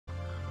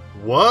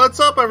What's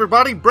up,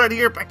 everybody? Brett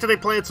here, back today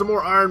playing some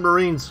more Iron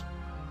Marines.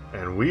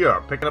 And we are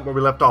picking up where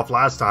we left off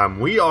last time.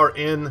 We are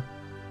in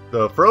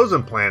the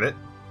frozen planet.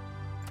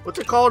 What's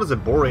it called? Is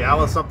it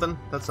Borealis something?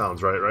 That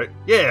sounds right?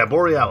 Yeah,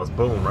 Borealis.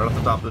 Boom, right off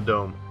the top of the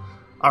dome.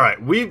 Alright,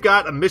 we've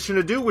got a mission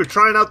to do. We're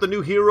trying out the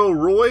new hero,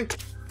 Roy.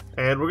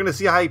 And we're going to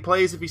see how he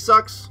plays. If he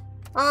sucks,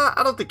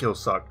 I don't think he'll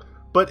suck.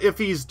 But if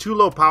he's too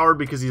low powered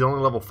because he's only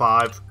level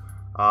 5,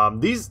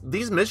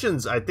 these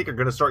missions, I think, are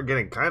going to start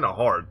getting kind of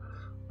hard.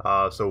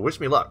 So wish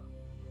me luck.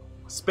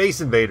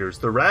 Space invaders.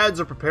 The Rads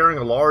are preparing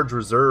a large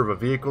reserve of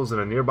vehicles in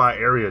a nearby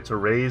area to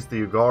raise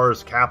the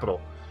Ugar's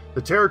capital.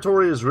 The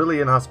territory is really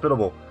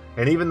inhospitable,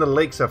 and even the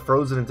lakes have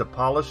frozen into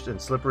polished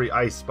and slippery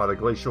ice by the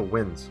glacial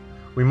winds.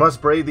 We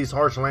must brave these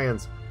harsh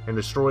lands and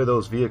destroy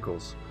those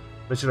vehicles.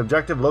 Mission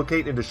objective: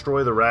 locate and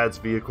destroy the Rads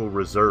vehicle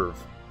reserve.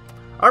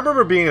 I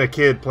remember being a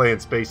kid playing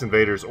Space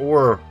Invaders,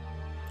 or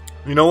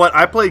you know what?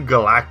 I played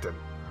Galactan.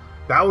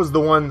 That was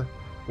the one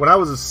when I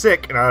was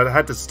sick and I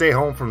had to stay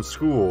home from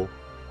school.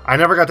 I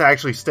never got to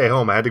actually stay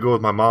home. I had to go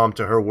with my mom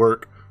to her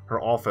work,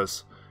 her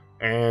office.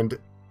 And,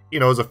 you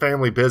know, it was a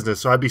family business.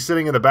 So I'd be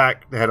sitting in the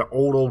back. They had an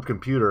old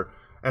computer.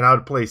 And I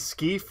would play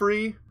Ski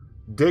Free,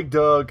 Dig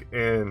Dug,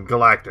 and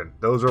Galactan.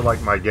 Those are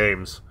like my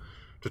games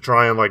to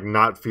try and like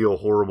not feel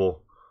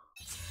horrible.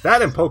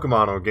 That and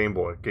Pokemon on Game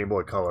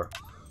Boy Color.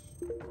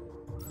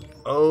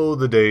 Oh,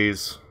 the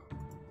days.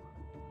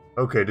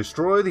 Okay,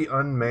 destroy the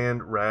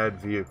unmanned Rad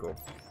vehicle.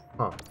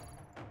 Huh.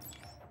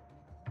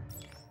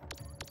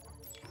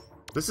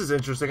 This is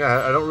interesting.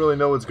 I don't really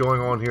know what's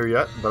going on here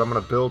yet, but I'm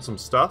going to build some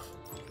stuff.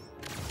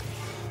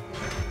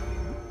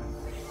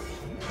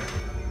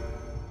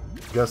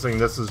 Guessing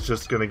this is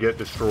just going to get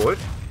destroyed.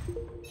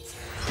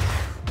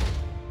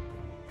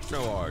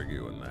 No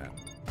arguing that.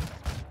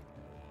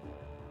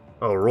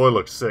 Oh, Roy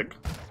looks sick.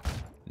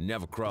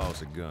 Never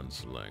cross a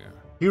gunslinger.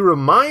 He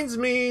reminds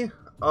me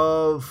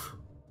of...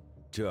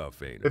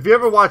 Tough, ain't it? If you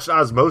ever watched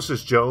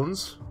Osmosis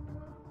Jones,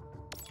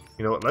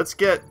 you know what, let's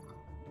get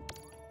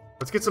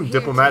some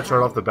diplomats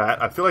right off the bat.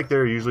 I feel like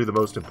they're usually the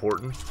most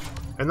important.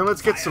 And then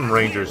let's get some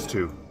rangers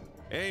too.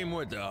 Aim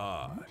with the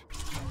heart.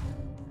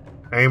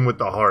 Aim with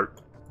the heart.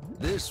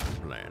 This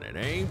planet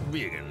ain't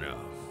big enough.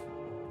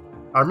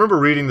 I remember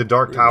reading the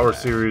Dark Tower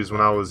series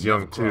when I was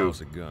young too.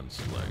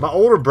 My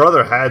older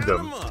brother had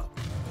them.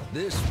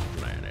 This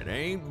planet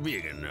ain't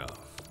big enough.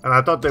 And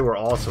I thought they were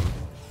awesome.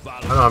 I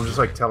don't know, I'm just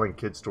like telling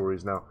kid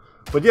stories now.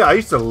 But yeah, I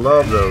used to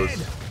love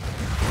those.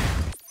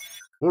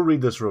 We'll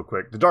read this real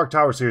quick. The Dark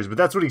Tower series, but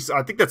that's what he's...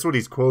 I think that's what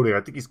he's quoting. I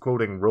think he's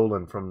quoting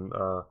Roland from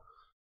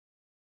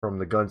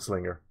the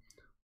Gunslinger.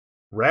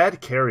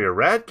 Rad carrier.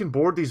 Rad can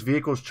board these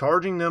vehicles,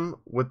 charging them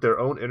with their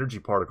own energy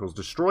particles.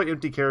 Destroy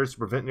empty carriers to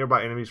prevent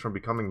nearby enemies from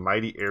becoming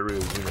mighty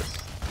aerial units.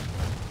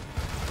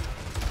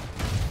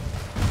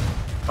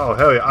 Oh,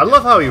 hell yeah. I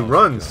love how he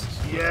runs.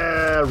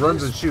 Yeah,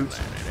 runs and shoots.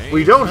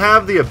 We don't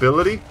have the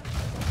ability.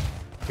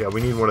 Yeah,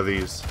 we need one of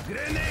these.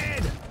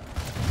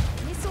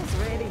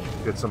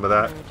 Get some of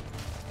that.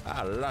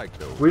 I like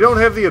those. We don't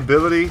have the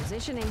ability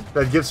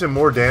that gives him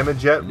more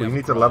damage yet. We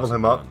need to level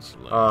him up.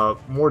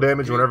 More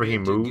damage whenever he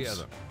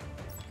moves.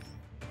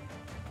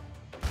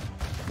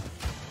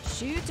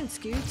 Shoot and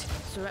scoot,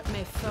 so it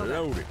may fall.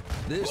 Loaded.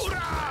 This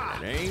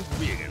planet ain't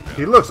big enough.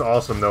 He looks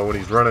awesome though when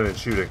he's running and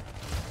shooting.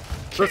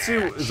 So let's see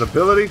his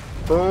ability.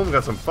 Boom,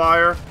 got some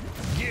fire.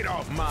 Get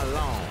off my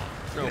lawn.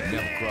 No,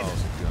 never cross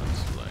a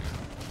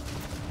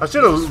gunslinger. I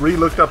should have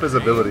re-looked up his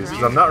abilities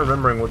because I'm not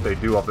remembering what they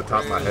do off the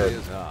top of my head.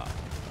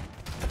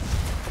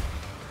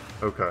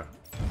 Okay.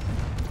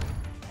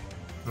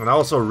 And I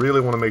also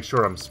really want to make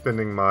sure I'm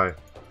spending my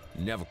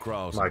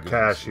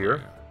cash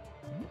here.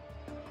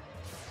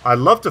 I'd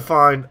love to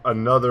find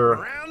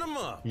another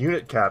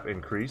unit cap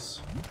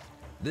increase.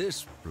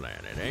 This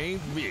planet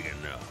ain't big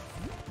enough.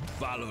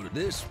 Follow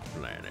this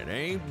planet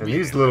ain't big And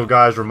these little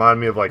guys remind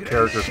me of like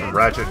characters from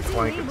Ratchet and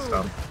Clank and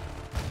stuff.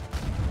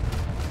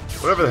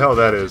 Whatever the hell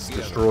that is,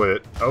 destroy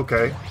it.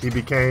 Okay, he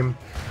became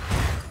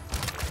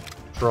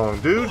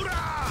strong dude.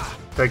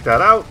 Take that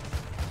out.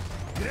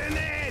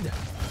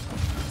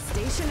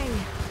 Stationing.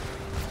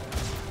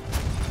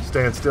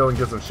 Stand still and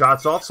get some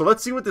shots off. So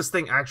let's see what this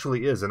thing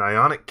actually is. An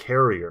ionic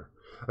carrier.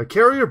 A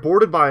carrier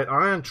boarded by an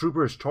ion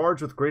trooper is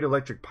charged with great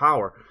electric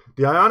power.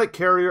 The ionic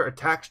carrier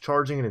attacks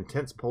charging an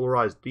intense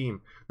polarized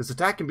beam. This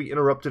attack can be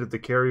interrupted if the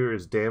carrier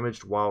is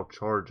damaged while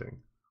charging.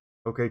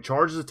 Okay,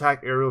 charges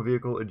attack aerial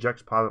vehicle,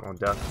 ejects pilot on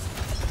death.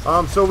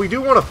 So we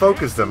do want to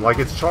focus them. Like,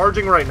 it's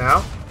charging right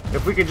now.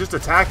 If we can just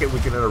attack it,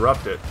 we can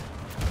interrupt it.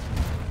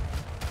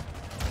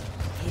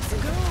 It's a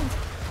gold.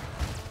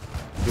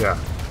 Yeah,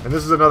 and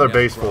this is another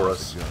base for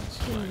us.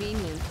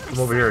 Convenient. Come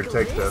over here and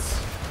take this.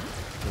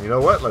 And you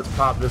know what? Let's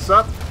pop this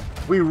up.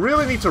 We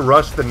really need to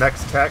rush the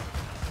next tech,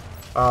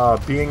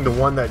 being the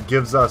one that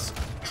gives us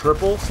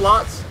triple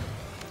slots.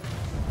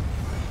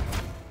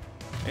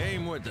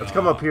 Let's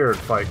come up here and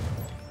fight.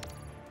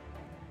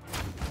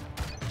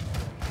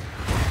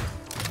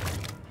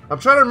 I'm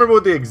trying to remember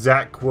what the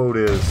exact quote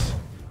is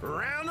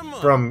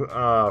from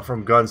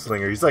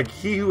Gunslinger. He's like,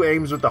 he who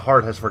aims with the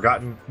heart has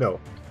forgotten.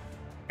 No.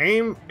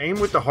 Aim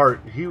with the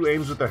heart. He who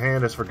aims with the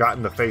hand has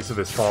forgotten the face of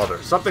his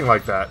father. Something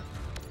like that.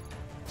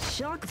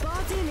 Shock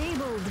bot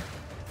enabled.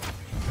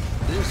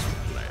 This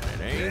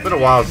planet ain't. It's been a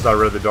while since I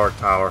read the Dark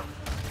Tower.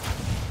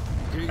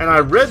 And I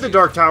read the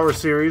Dark Tower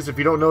series. If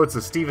you don't know, it's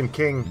a Stephen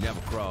King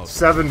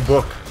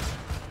 7-book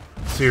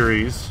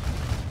series.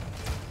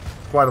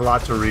 Quite a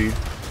lot to read,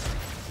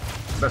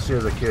 especially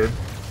as a kid.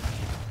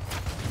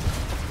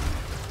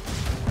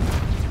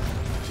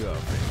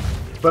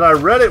 But I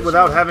read it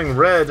without having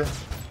read...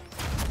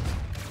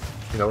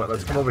 You know what,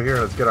 let's come over here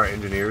and let's get our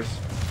engineers.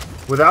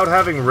 Without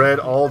having read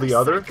all the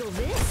other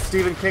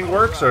Stephen King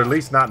works, or at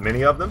least not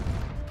many of them.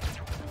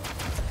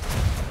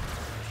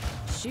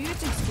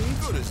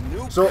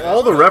 So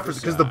all the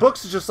references, because the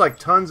books is just like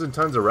tons and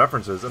tons of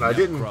references, and I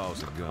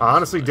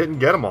honestly didn't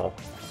get them all,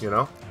 you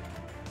know?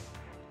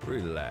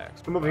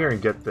 Relax. Come over here and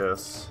get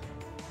this.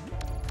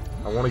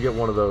 I want to get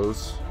one of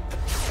those.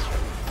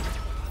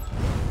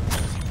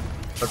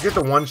 Let's get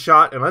the one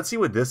shot, and let's see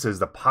what this is.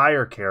 The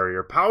Pyre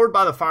Carrier. Powered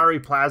by the fiery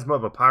plasma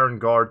of a Pyran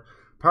Guard,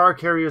 Pyre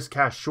Carriers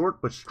cast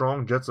short but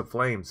strong jets of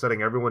flame,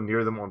 setting everyone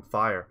near them on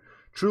fire.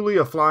 Truly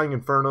a flying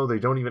inferno, they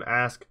don't even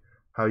ask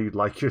how you'd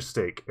like your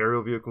steak.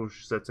 Aerial vehicle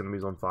sets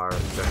enemies on fire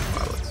and sends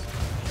pilots.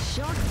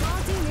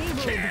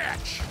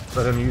 Catch!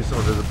 Let him use some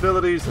of his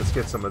abilities. Let's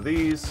get some of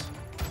these.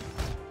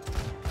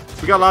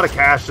 We got a lot of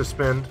cash to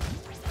spend.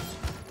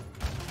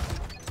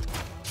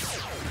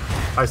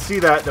 I see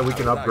that we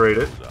can upgrade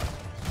it.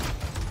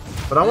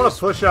 But I want to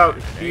push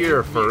out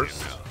here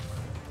first.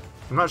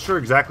 I'm not sure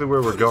exactly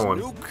where we're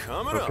going.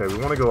 Okay, we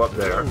want to go up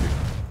there.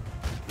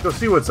 Go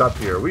see what's up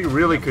here. We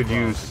really could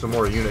use some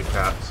more unit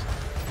caps.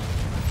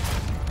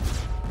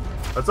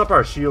 Let's up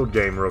our shield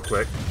game real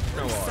quick.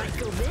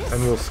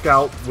 And we'll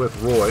scout with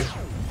Roy.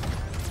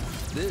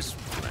 This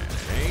planet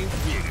ain't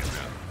big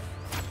enough.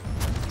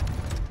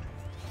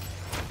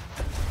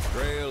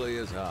 Trail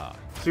is hot.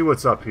 See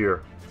what's up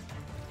here.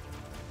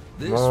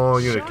 Small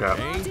unit cap.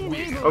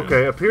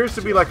 Okay, appears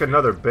to be like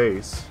another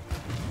base.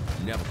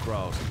 Never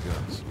cross a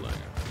gunslinger.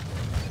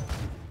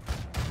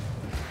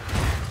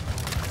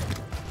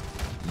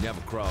 Never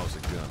cross a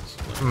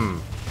gunslinger.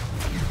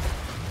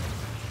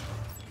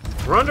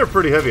 We're under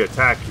pretty heavy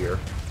attack here.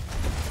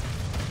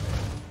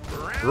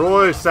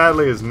 Roy,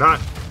 sadly, is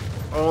not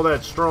all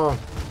that strong.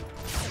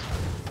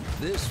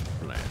 This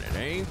planet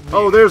ain't big.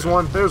 Oh, there's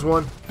one. There's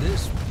one.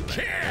 This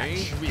planet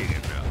ain't big enough.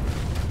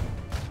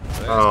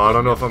 Oh, I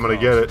don't know if I'm going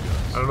to get it.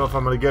 I don't know if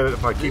I'm going to get it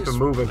if I keep it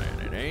moving.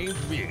 Planet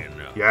ain't big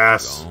enough.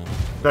 Yes.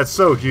 That's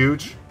so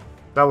huge.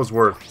 That was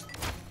worth.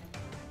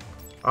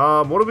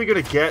 What are we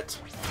going to get?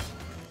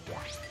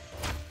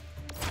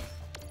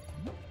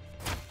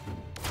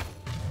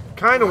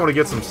 Kind of want to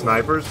get some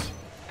snipers.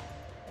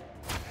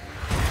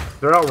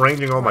 They're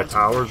outranging all my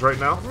towers right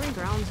now.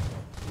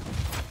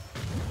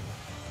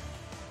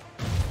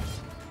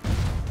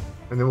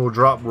 And then we'll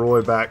drop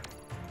Roy back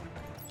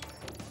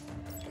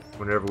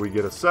whenever we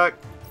get a sec.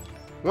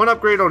 One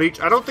upgrade on each.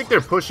 I don't think they're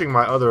pushing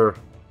my other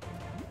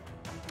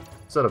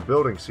set of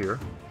buildings here.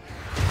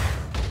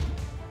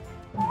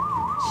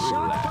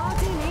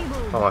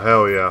 Oh,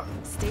 hell yeah.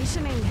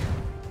 Stationing.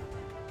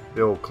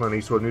 The old Clint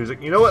Eastwood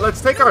music. You know what?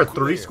 Let's take our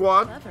 3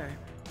 squad.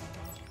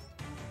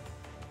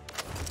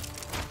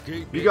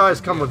 You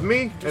guys come with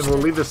me, and we'll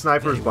leave the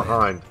snipers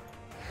behind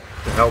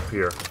to help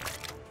here.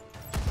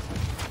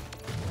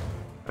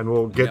 And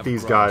we'll get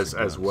these guys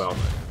as well.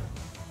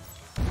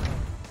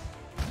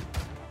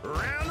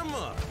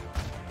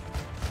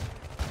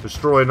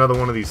 Destroy another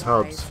one of these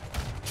hubs.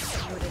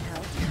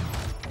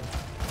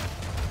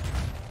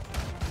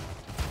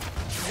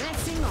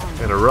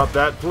 Interrupt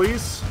that,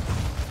 please.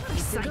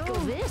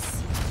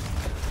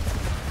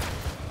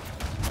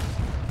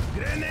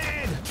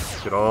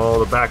 Get all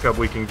the backup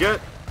we can get.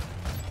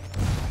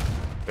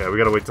 Yeah, we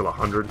gotta wait till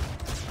 100.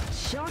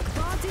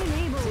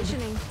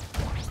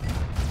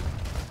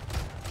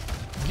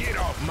 Get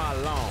off my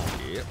lawn.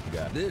 Yep,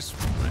 got this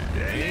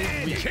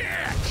planet.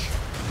 Catch!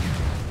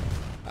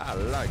 I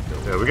like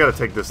the. Yeah, we gotta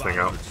take this thing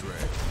out.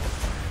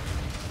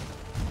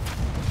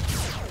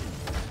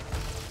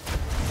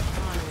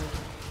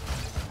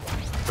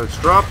 Let's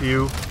drop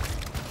you.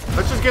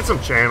 Let's just get some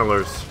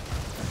channelers.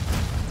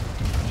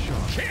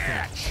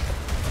 Catch!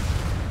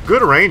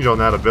 Good range on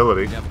that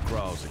ability. Never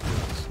cross a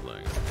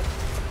gunslinger.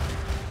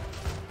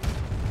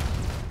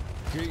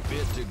 Keep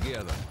it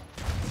together.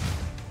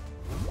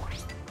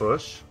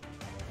 Push.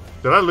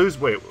 Did I lose?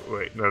 Wait.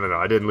 No.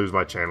 I didn't lose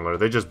my channeler.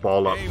 They just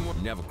ball up.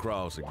 Never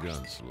cross a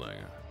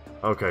gunslinger.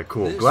 Okay,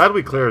 cool. Glad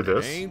we cleared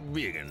this. Ain't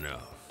big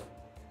enough.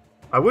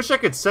 I wish I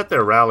could set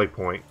their rally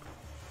point.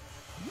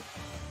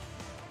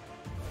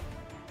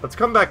 Let's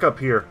come back up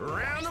here.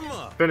 Round them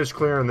up. Finish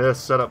clearing this.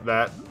 Set up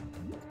that.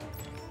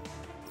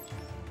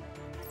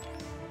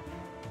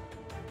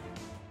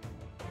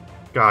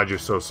 God, you're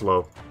so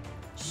slow.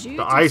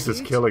 The ice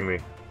is killing me.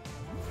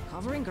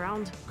 Covering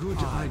ground. Good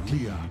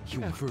idea.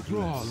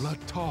 Raw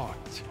LOTR.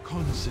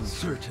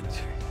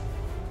 Certainty.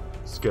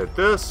 Let's get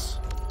this.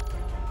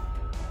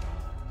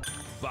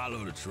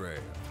 Follow the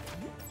trail.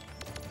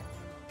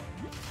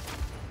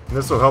 And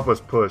this will help us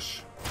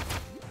push.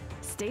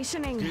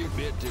 Stationing. Keep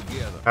it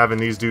together. Having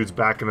these dudes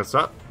backing us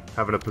up,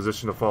 having a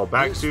position to fall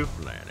back This to.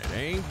 planet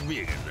ain't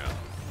big enough.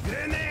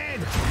 Grenade!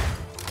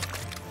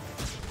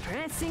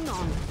 Pressing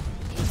on.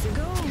 Here to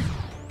go.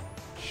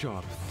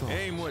 Sharp thought.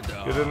 Aim with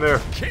the Get in there.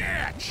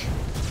 Catch!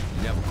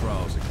 Never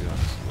cross a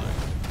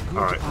gunslinger.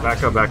 All right,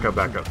 back up, back up,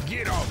 back up.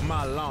 Get off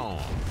my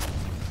lawn.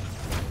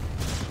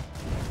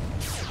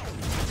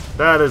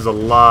 That is a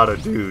lot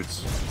of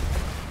dudes.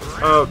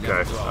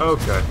 Okay,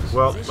 okay.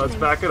 Well, let's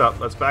back it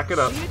up. Let's back it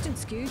up. Shoot and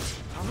scoot.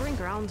 Hovering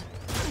ground.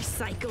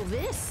 Recycle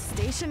this.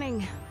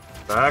 Stationing.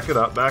 Back it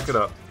up, back it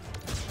up.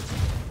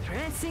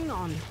 Pressing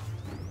on.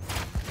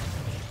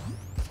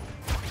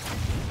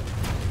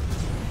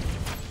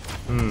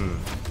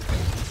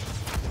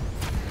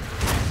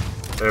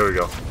 There we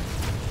go.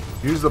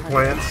 Use the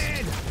plants.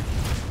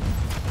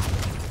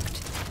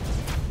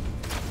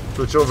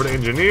 Switch over to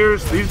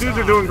engineers. These dudes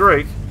are doing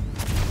great.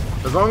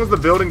 As long as the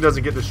building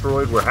doesn't get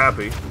destroyed, we're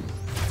happy.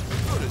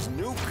 What is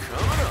new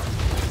coming up?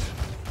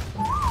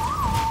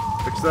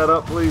 Fix that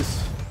up,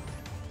 please.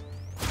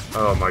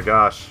 Oh my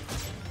gosh.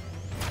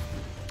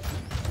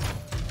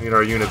 Need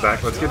our unit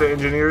back. Let's get the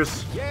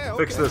engineers.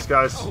 Fix this,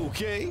 guys.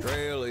 Okay.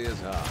 Trail is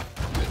hot.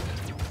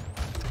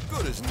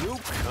 Good as new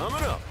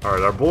coming up.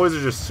 Alright, our boys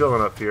are just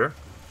chilling up here.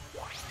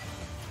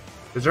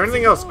 Is there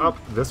anything else up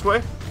this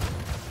way?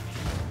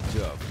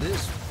 Tough.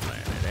 This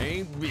planet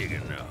ain't big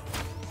enough.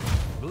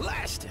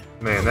 Blast it.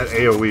 Man, that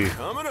AoE.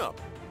 Coming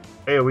up.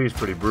 AoE is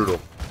pretty brutal.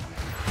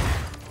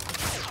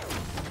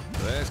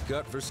 Last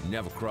cut for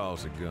never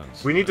cross a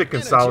guns. We need to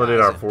consolidate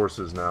our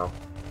forces now.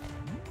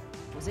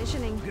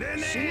 Positioning.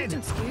 Shoot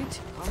and scoot.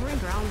 Hovering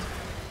ground.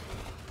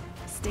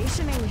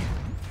 Stationing.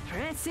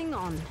 Pressing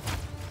on.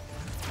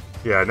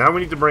 Yeah, now we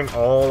need to bring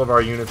all of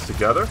our units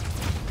together.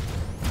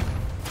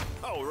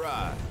 All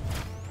right.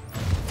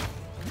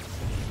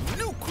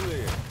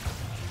 Nuclear.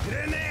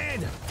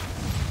 Grenade.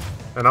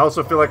 And I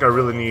also feel like I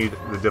really need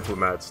the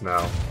diplomats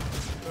now.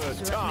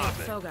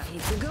 Foga.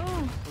 Here to go.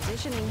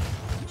 Positioning.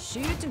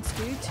 Shoot and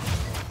scoot.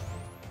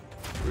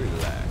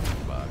 Relax,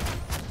 buddy.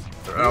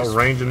 They're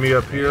outranging me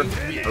up here.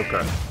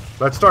 Okay.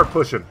 Let's start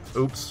pushing.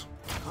 Oops.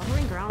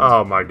 Hovering ground.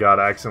 Oh my god,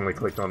 I accidentally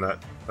clicked on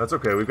that. That's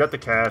okay, we've got the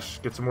cash.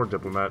 Get some more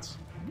diplomats.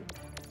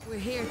 We're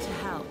here to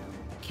help.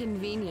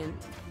 Convenient.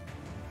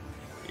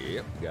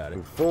 Yep, got it.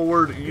 Move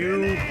forward,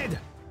 you.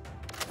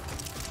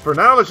 For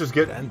now, let's just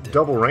get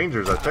double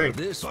rangers, I think.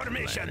 This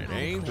planet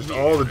ain't Just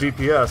all the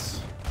DPS.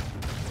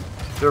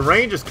 Their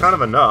range is kind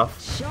of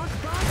enough. Shock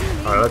body.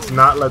 Alright, let's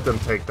not let them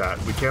take that.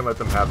 We can't let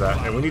them have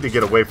that. And we need to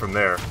get away from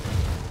there.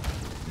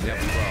 never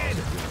cross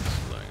a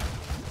gunslinger.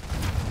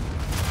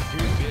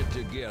 Keep it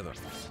together.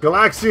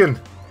 Galaxian!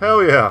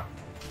 Hell yeah!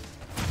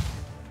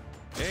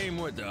 Aim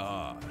with the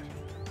heart.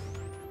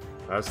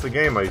 That's the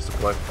game I used to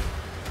play.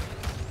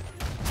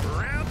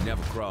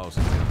 Never cross a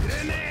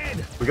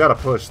gunslinger. We gotta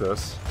push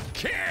this.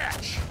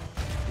 Catch!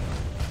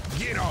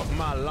 Get off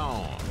my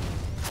lawn.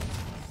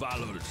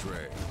 Follow the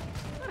trail.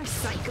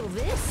 Recycle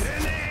this.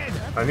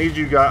 I need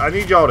you guys. I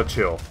need y'all to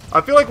chill. I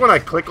feel like when I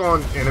click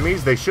on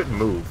enemies, they shouldn't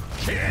move.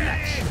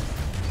 Catch!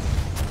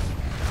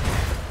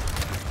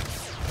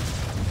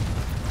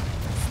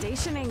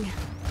 Stationing.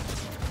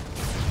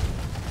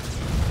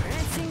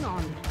 Pressing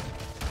on.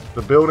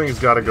 The building's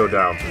got to go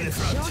down.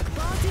 Shock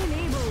bot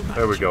enabled.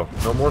 There we go.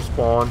 No more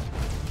spawn.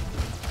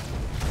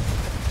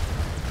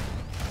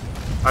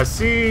 I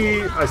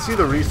see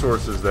the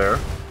resources there.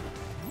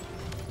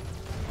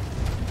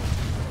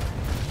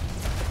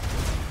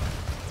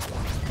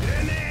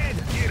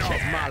 Get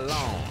off my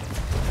lawn.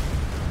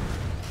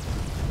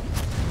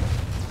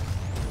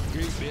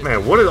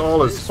 Man, what is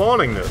all is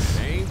spawning this?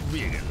 Ain't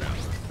big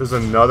enough. There's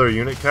another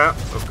unit cap.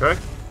 Okay.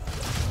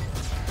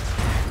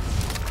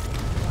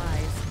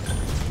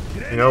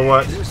 You know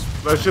what?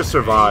 Let's just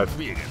survive.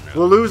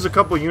 We'll lose a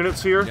couple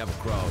units here. Never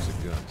cross a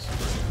guns.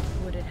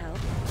 Would it help?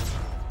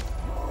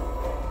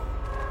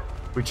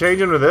 We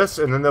change into this,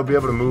 and then they'll be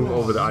able to move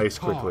over the ice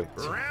quickly.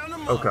 Round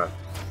 'em up. Okay.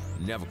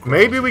 Never cross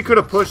Maybe a we could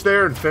have pushed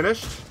there and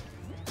finished.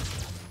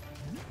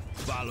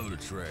 Follow the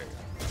trail.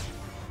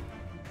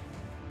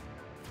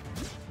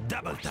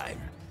 Double time.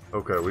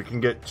 Okay, we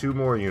can get 2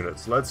 more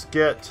units. Let's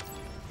get...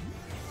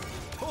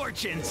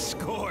 Torch and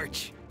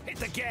scorch. Hit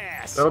the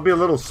gas. That'll be a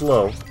little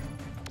slow,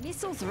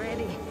 Missiles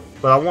ready.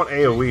 but I want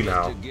AoE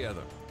now.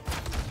 Together.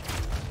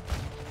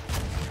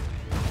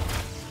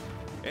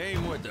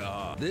 Aim with the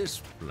heart.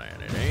 This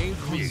planet ain't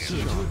big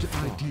enough. Concerted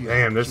idea.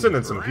 Damn, they're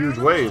sending some huge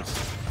waves.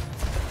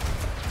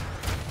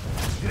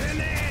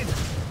 Grenade.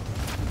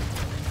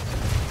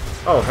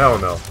 Oh, hell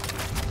no.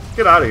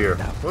 Get out of here.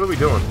 What are we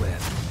doing?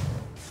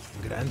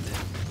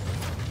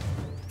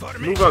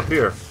 Move up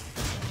here.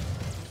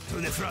 To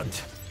the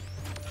front.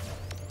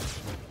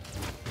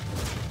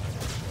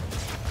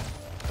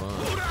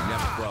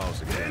 Never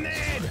cross a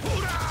grenade.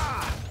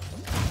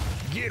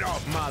 Get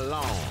off my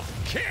lawn.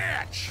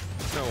 Catch.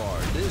 No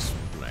art. This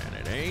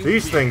planet ain't.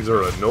 These big. things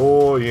are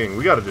annoying.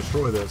 We gotta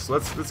destroy this.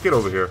 Let's get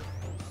over here.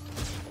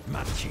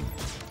 Marching.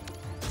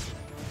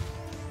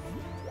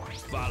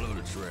 Follow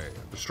the trail.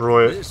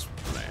 Destroy it. This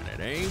planet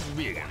ain't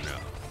big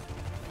enough.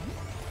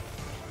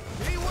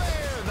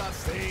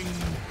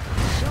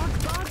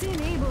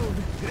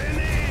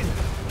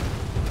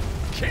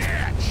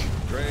 Catch!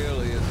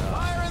 Trail is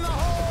fire in the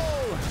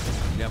hole!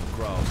 Never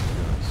cross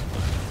guns.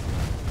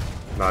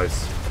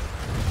 Nice.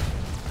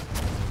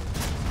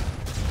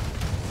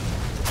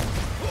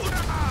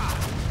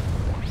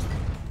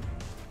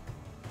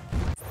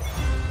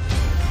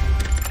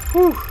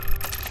 Whew.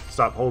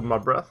 Stop holding my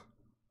breath.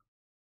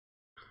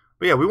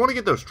 But yeah, we want to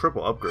get those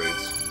triple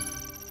upgrades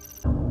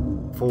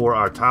for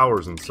our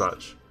towers and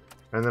such.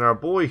 And then our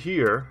boy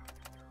here,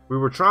 we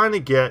were trying to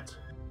get...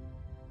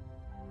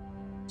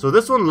 So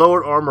this one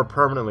lowered armor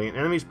permanently, and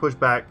enemies push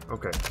back.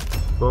 Okay,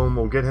 boom,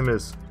 we'll get him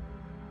his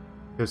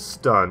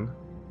stun.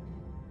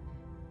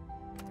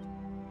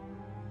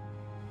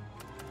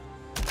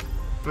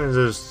 And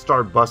just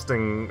start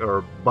busting,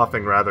 or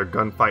buffing rather,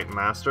 Gunfight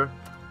Master.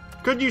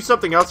 Could use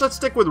something else. Let's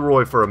stick with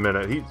Roy for a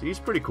minute. He's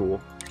pretty cool.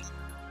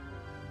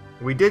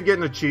 We did get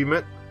an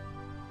achievement.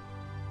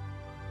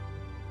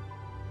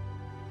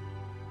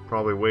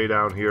 Probably way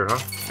down here, huh?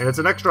 And it's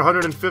an extra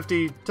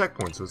 150 tech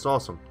points, so it's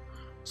awesome.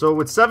 So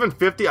with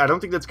 750, I don't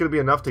think that's going to be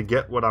enough to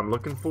get what I'm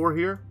looking for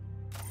here.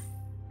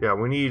 Yeah,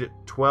 we need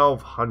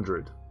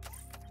 1,200.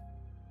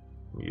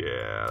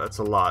 Yeah, that's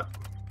a lot.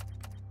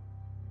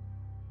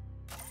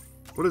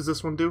 What does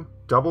this one do?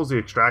 Doubles the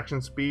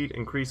extraction speed,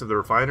 increase of the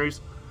refineries.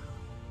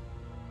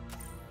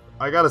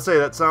 I gotta say,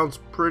 that sounds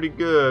pretty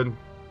good.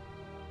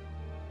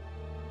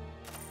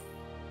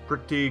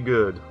 Pretty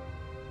good.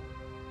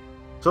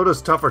 So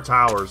does tougher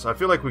towers. I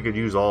feel like we could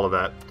use all of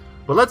that.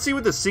 But let's see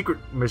what the secret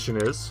mission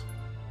is.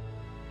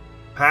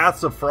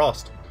 Paths of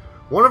Frost.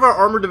 One of our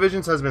armor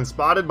divisions has been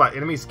spotted by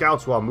enemy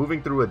scouts while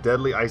moving through a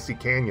deadly icy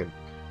canyon.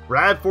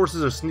 Rad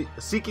forces are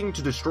seeking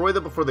to destroy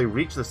them before they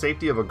reach the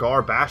safety of a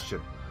Gar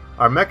bastion.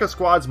 Our mecha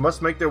squads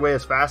must make their way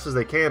as fast as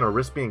they can or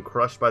risk being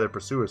crushed by their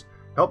pursuers.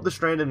 Help the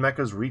stranded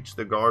mechas reach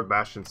the Guard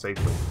bastion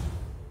safely.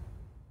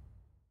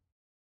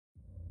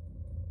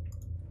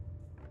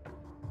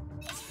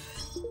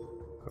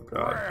 Oh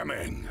god.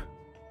 Ramming.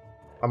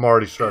 I'm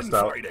already stressed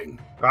out. Infighting.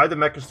 Guide the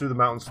mechas through the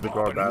mountains to the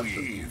Guard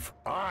bastion. Weave.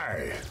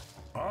 Aye.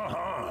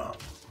 Uh-huh.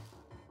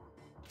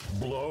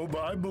 Blow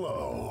by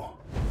blow.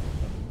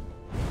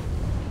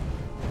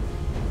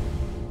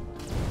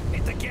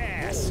 Hit the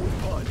gas.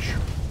 Punch.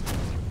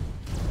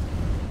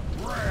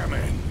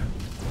 Ramming.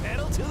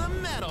 Pedal to the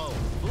metal.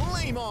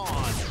 Flame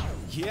on.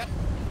 Yep.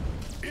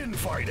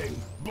 Infighting.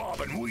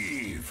 Bob and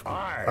weave.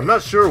 Aye. I'm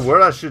not sure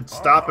where I should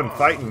stop and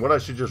fight and what I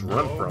should just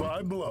run from.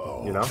 By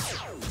blow. You know?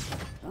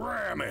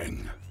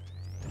 Ramming.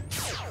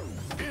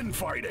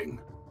 Infighting.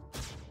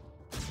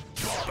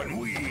 Bob and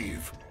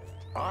weave.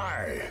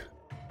 Aye.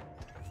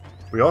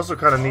 We also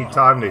kind of need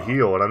time to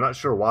heal, and I'm not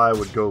sure why I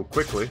would go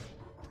quickly.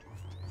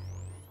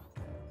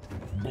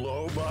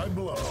 Blow by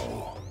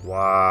blow.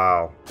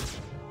 Wow.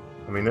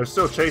 I mean, they're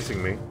still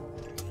chasing me.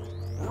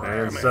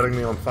 And setting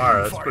me on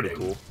fire. That's pretty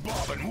cool.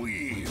 Bob and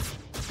weave.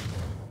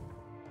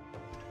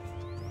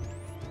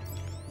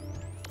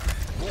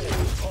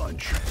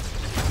 Punch.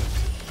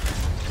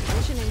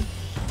 Positioning.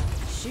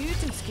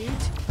 Shoot and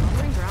scoot.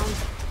 Covering ground.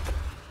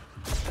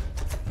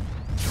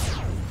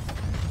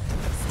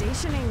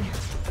 Stationing.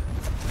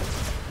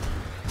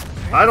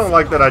 I don't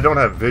like that I don't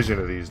have vision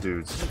of these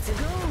dudes. It's a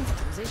go.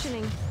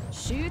 Positioning.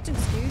 Shoot and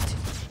scoot.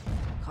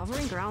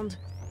 Covering ground.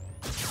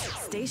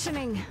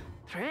 Stationing.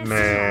 Pressing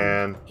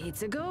Man. on.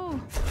 It's a go.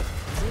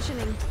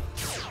 Positioning.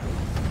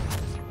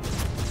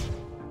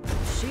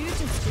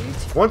 Shoot and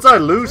scoot. Once I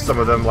lose some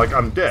of them, like,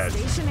 I'm dead.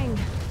 Stationing.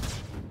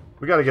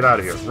 We gotta get out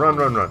of here. Run,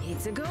 run, run.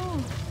 It's a go.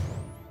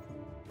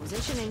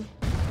 Positioning.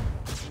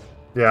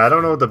 Yeah, I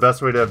don't know what the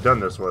best way to have done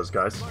this was,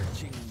 guys.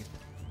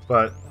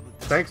 But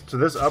thanks to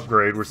this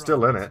upgrade, we're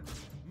still in it.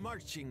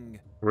 Marching.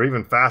 We're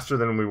even faster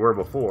than we were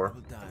before.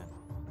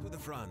 To the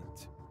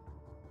front.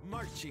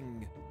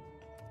 Marching.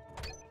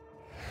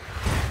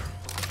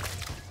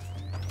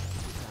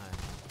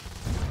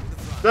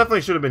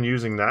 Definitely should have been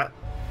using that.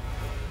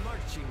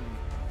 Marching.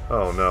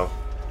 Oh no.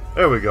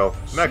 There we go.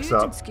 Mech's Shoot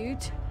up. and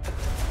scoot.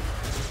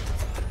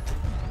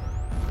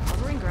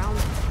 Covering ground.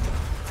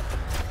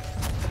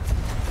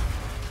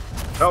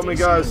 Help me,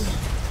 guys.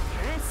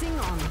 Pressing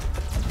on.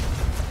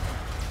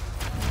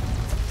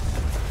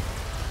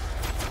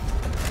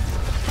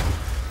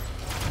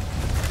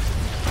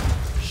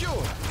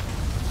 Sure.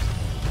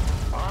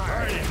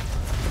 Alright.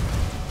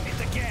 Hit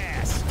the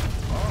gas.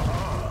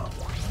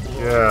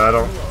 Yeah, I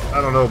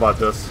don't know about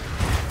this.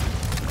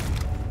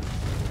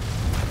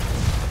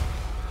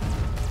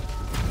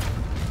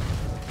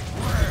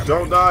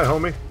 Don't die,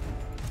 homie.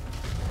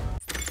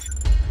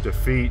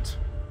 Defeat.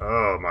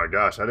 Oh my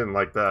gosh, I didn't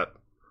like that.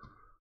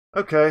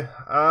 Okay,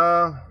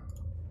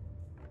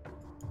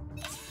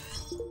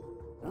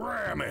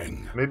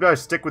 Ramming. maybe I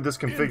stick with this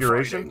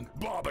configuration. Infighting.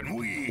 Bob and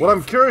weave. What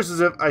I'm curious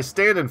is if I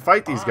stand and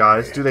fight these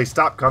guys, do they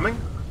stop coming?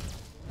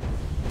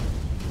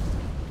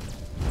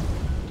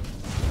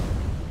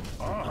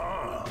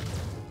 Uh-huh.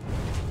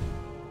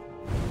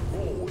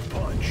 Roll with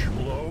punch.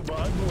 Blow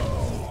by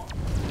blow.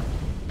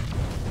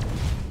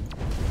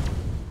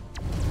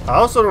 I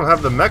also don't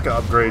have the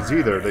mecha upgrades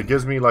either. That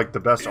gives me like the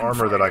best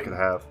armor that I could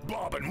have.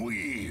 Bob and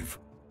weave.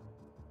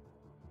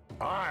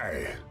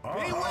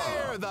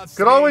 Beware the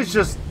Could always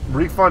just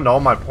refund all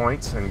my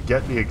points and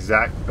get the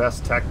exact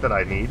best tech that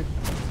I need.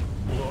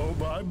 Blow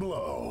by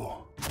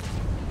blow.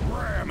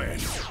 Ramming.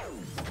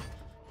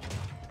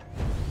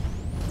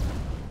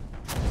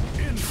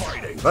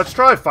 Infighting. Let's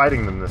try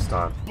fighting them this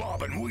time.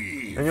 Bob and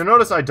weave. And you'll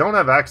notice I don't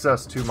have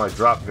access to my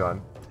drop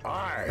gun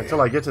Aye.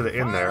 until I get to the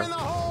end Fire there. in the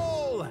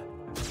hole!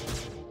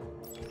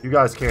 You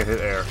guys can't hit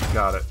air.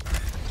 Got it.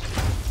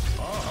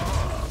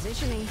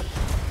 Positioning.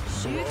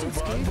 Shoot and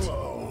Blow by scoot.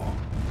 blow.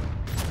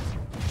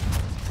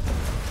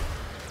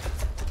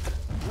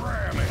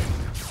 Ramming.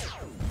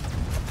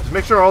 Just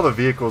make sure all the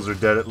vehicles are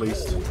dead at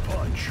least. Cold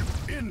punch.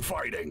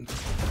 Infighting.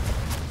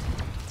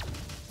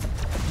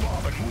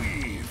 Bob and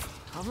weave.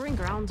 Covering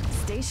ground.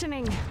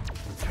 Stationing.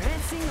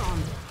 Pressing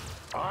on.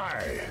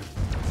 Aye.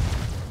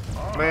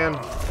 Man,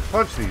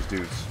 punch these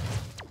dudes.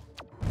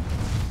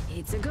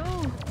 It's a go.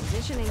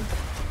 Positioning.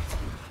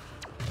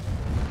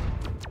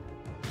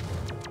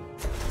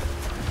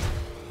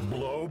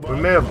 Blow by We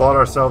may have bought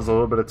ourselves a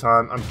little bit of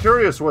time. I'm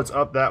curious what's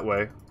up that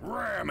way.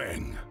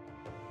 ramming.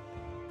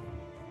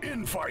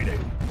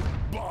 Infighting.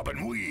 Bob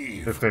and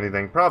weave. If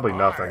anything, probably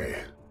nothing.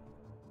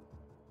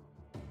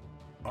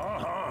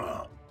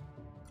 Uh-huh.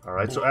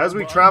 Alright, so as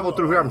we travel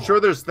through here, I'm sure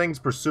there's things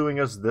pursuing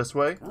us this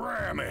way.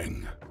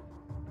 Ramming.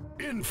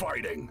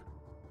 Infighting.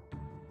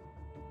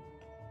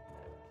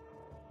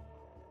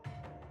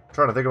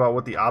 Trying to think about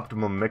what the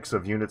optimum mix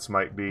of units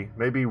might be.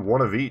 Maybe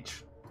one of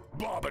each.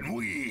 Bob and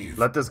weave.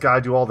 Let this guy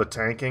do all the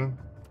tanking.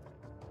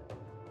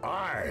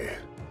 Aye.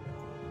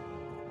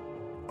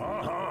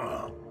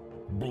 Uh-huh.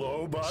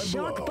 Blow by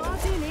Shock blow.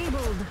 bot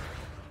enabled.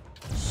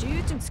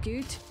 Shoot and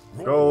scoot.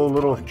 Go,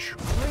 little, Punch.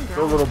 Covering go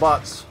ground. little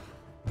bots.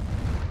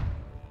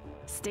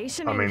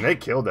 Stationing. I mean, they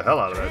killed the hell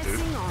out of that dude.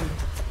 Pressing on.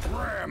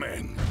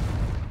 Ramming.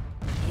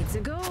 It's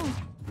a go.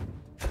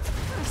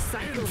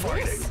 Recycle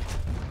Infighting. this.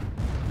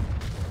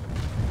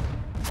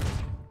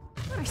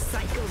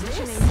 Recycle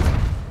this.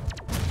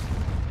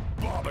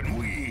 Bob and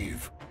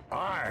weave.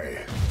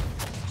 Aye.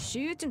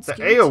 Shoot and The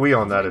scoot. AoE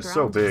on that Covering is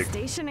so ground. big.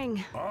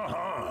 Stationing.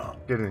 Uh-huh.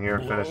 Get in here,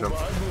 finish him. Blow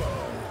by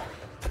blow.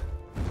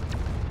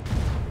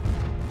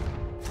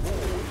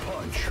 Forward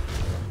punch.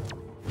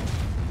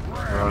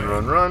 Run,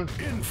 run, run.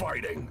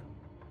 Infighting.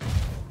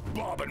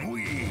 Bob and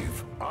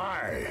weave.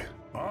 Aye.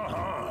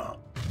 Uh-huh.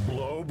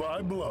 Blow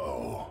by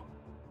blow.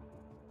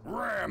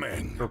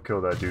 Ramming. Go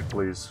kill that dude,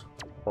 please.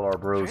 While our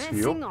bros Pressing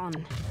heal. on.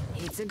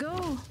 It's a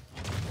go.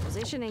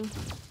 Positioning.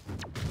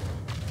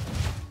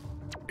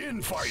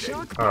 Infighting.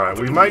 Shock Alright,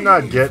 bot we might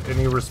not enabled. get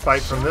any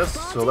respite from this,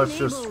 Shock so bot let's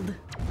just... enabled.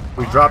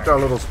 We dropped our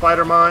little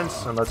spider mines,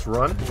 and let's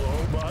run.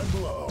 Blow by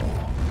blow.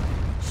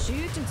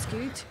 Shoot and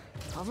scoot.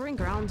 Covering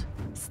ground.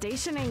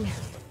 Stationing.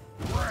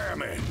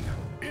 Ramming.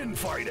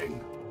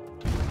 Infighting.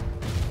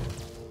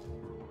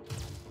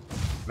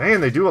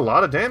 Man, they do a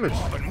lot of damage.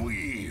 Bob and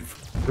weave.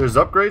 There's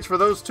upgrades for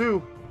those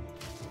too.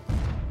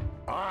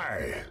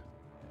 Aye.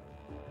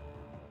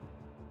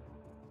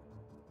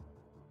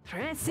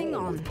 Pressing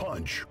on. Forward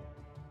punch.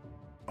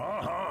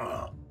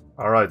 Uh-huh.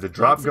 Alright, the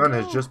drop Let's gun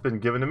has go. just been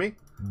given to me.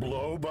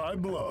 Blow by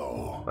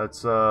blow.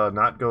 Let's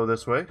not go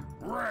this way.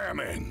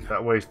 Ramming.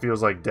 That way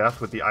feels like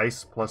death with the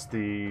ice plus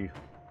the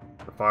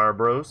fire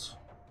bros.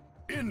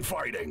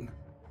 Infighting.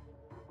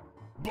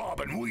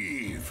 Bob and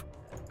weave.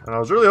 And I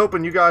was really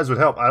hoping you guys would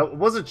help. I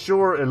wasn't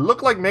sure. It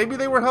looked like maybe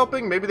they were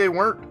helping, maybe they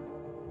weren't.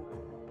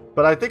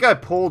 But I think I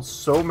pulled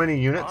so many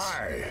units.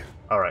 Aye.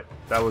 Alright,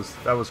 that was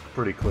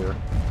pretty clear.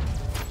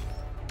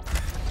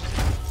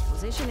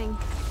 Positioning.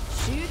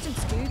 Shoot and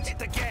scoot. Hit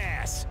the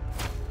gas!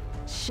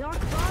 Shock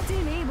bot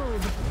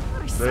enabled.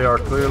 They are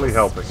Recycle clearly this.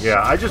 helping.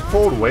 Yeah, I just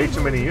pulled way too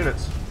Shock many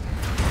units.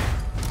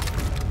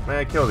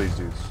 Man, kill these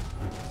dudes.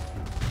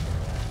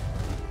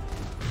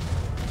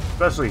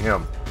 Especially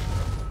him.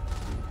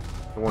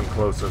 The one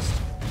closest.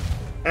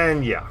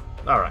 And yeah,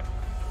 alright.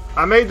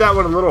 I made that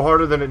one a little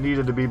harder than it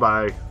needed to be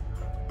by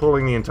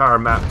pulling the entire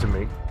map to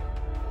me.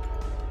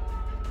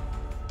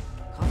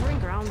 Covering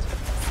ground.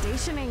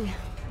 Stationing.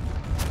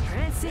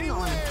 Pressing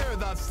on. Beware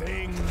the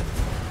thing!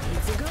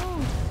 It's a go.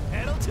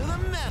 Pedal to the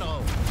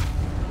metal!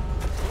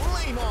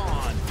 Flame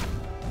on!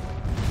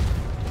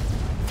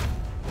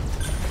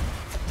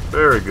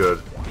 Very good.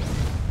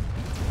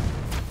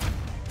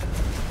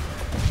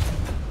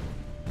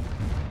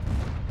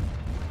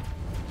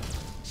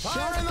 Fire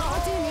Shock in the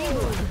bot hole!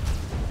 enabled.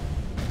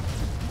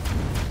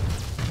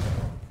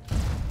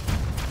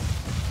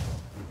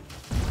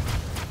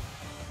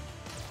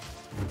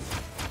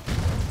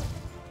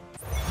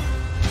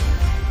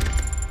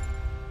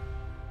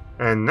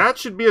 And that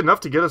should be enough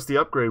to get us the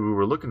upgrade we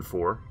were looking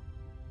for.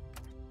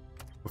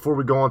 Before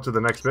we go on to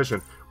the next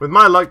mission. With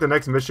my luck, the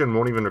next mission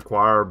won't even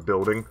require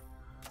building.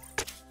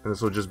 And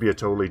this will just be a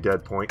totally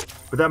dead point.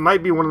 But that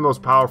might be one of the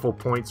most powerful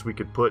points we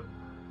could put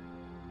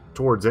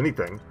towards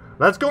anything.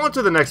 Let's go on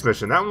to the next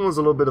mission. That one was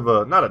a little bit of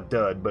a, not a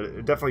dud, but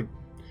it definitely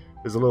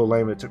is a little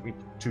lame. It took me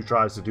 2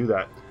 tries to do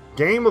that.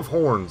 Game of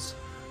Horns.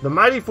 The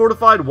mighty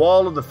fortified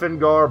wall of the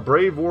Fingar,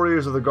 brave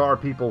warriors of the Gar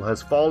people,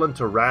 has fallen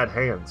to Rad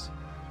hands.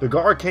 The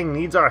Gar King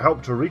needs our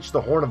help to reach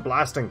the Horn of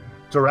Blasting.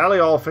 To rally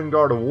all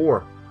Fingard to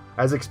war.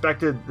 As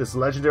expected, this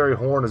legendary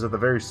horn is at the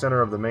very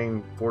center of the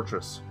main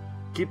fortress.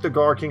 Keep the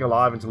Gar King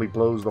alive until he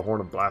blows the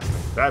horn of blasting.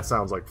 That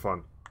sounds like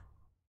fun.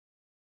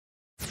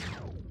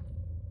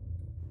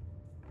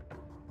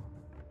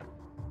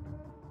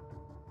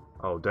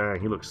 Oh dang,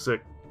 he looks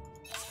sick.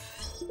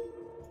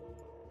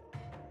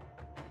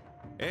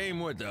 Aim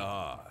with the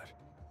heart.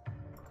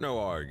 No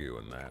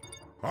arguing that.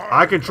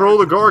 I control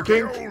the Gar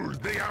King. Behold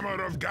the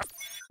hammer of God.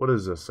 What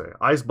does this say?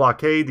 Ice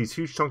blockade. These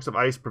huge chunks of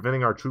ice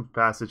preventing our troops'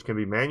 passage can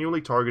be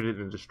manually targeted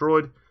and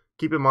destroyed.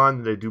 Keep in mind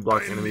that they do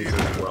block enemies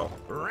as well.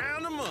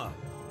 Round them up.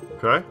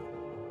 Okay.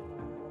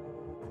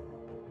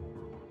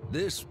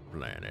 This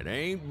planet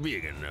ain't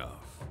big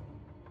enough.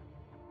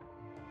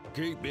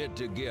 Keep it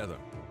together.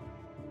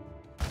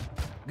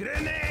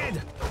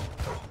 Grenade!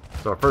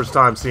 It's our first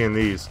time seeing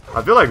these.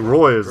 I feel like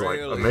Roy is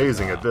like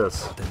amazing at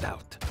this.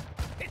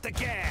 Hit the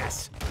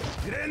gas!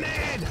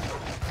 Grenade!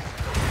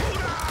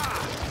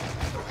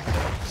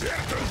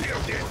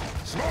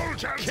 Small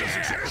chance of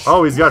success.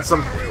 Oh, he's got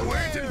some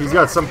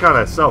kind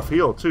of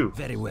self-heal too.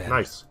 Very well.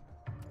 Nice.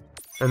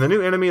 And the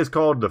new enemy is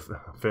called the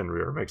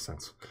Fenrir. Makes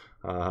sense.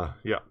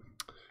 Yeah.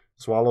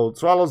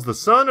 Swallows the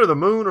sun or the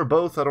moon or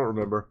both. I don't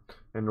remember.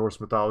 In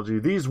Norse mythology,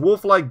 these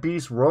wolf-like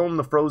beasts roam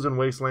the frozen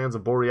wastelands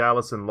of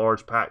Borealis in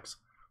large packs.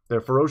 Their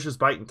ferocious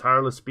bite and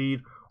tireless speed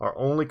are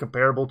only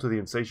comparable to the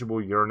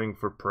insatiable yearning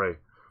for prey.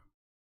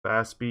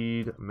 Fast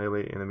speed,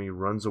 melee enemy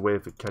runs away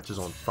if it catches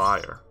on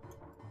fire.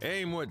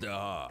 Aim with the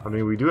heart. I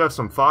mean, we do have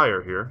some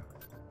fire here.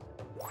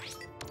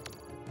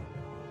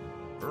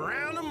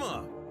 Round them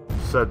up.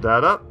 Set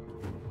that up.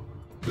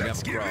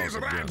 Let's give Never these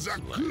cross rats a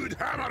against good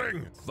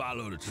hammering.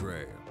 Follow the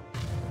trail.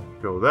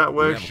 Go that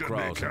way. Never Should be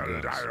cross called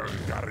against iron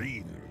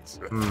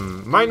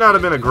garines. Might not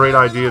have been a great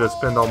idea to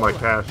spend all my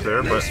cash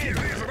there, but Give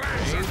these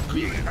rats a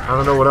good I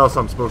don't know what else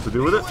I'm supposed to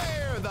do with it.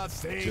 Where the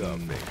thing?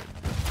 Jump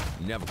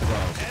in. Never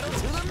cross Pedal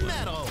against to the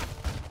metal.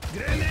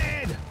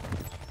 Grenade!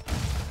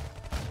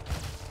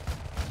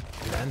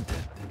 Planted.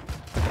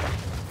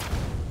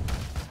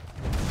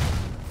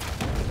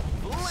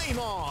 Flame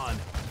on!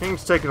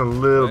 King's taking a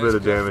little bit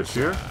of damage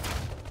here.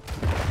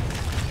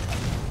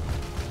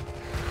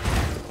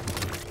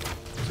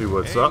 See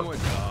what's Aim up.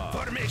 with the heart.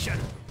 Formation!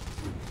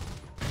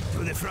 To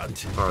the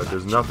front. Alright,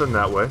 there's nothing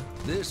that way.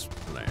 This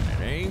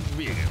planet ain't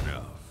big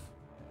enough.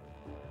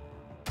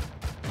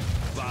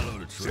 Follow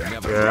the trail.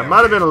 Never Yeah, it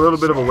might have been a little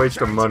bit of a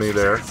waste of money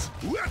there.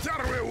 What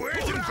are we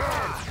waiting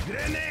for?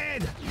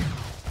 Grenade!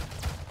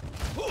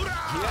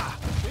 Hoorah!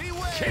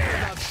 Beware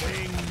that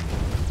thing!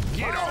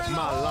 Get off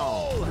my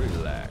lawn!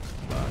 Relax,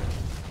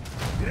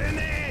 buddy.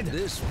 Grenade!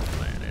 This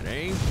planet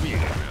ain't big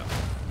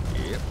enough.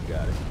 Yep,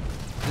 got it.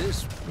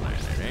 This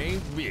planet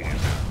ain't big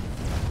enough.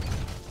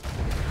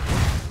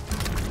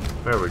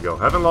 There we go.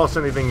 Haven't lost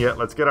anything yet.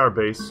 Let's get our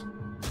base.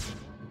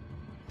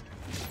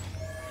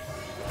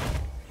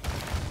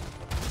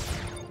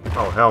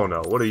 Oh, hell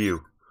no. What are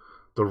you?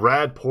 The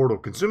Rad Portal.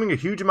 Consuming a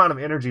huge amount of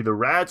energy, the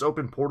Rads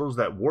open portals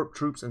that warp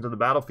troops into the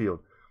battlefield.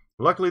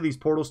 Luckily, these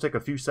portals take a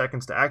few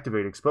seconds to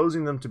activate,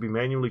 exposing them to be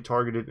manually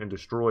targeted and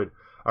destroyed.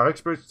 Our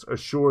experts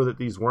assure that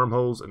these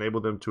wormholes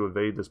enable them to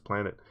evade this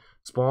planet.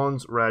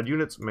 Spawns Rad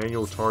units,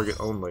 manual target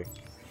only.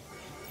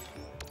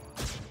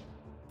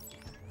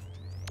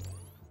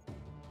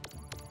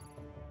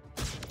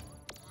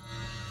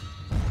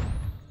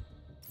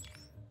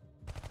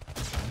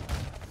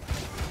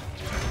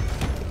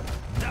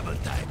 Double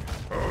time!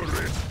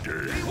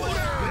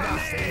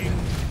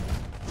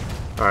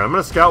 Alright, I'm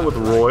going to scout with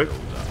Roy.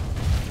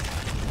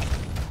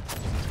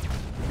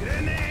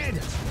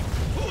 Grenade!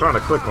 Trying to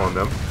click on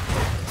them.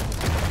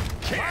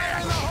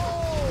 Fire in the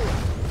hole!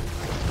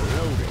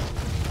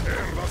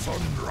 Ere the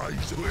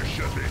sunrise, we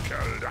should be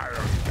called iron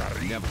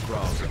garines. Never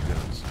cross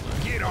against.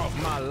 Get off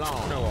my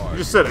lawn! No You arguing.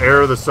 just said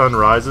ere the sun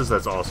rises.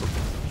 That's awesome.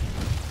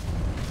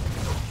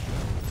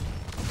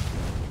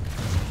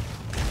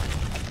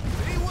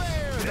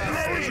 Beware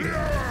that thing!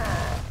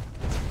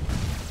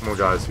 Come on,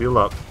 guys. Heal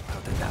up.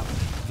 Out and out.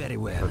 Very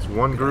well. That's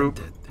one group.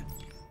 Granted.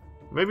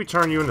 Maybe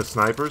turn you into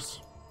snipers.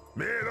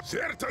 May the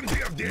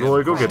certainty of death.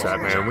 Roy, go get that,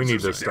 man. We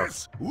need this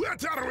Success.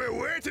 What are we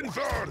waiting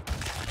for?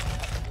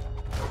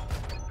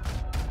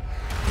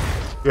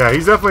 Yeah,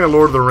 he's definitely a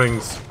Lord of the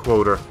Rings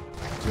quoter.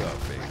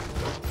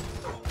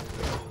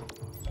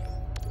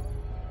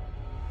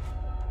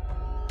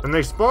 And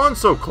they spawn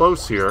so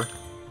close here.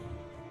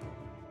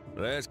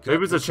 Let's cut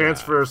Maybe it's a this chance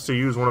out. for us to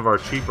use one of our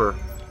cheaper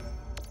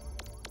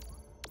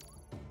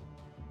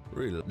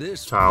Really,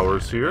 this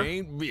towers planet here.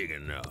 ain't big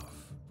enough.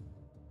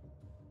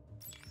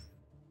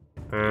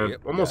 And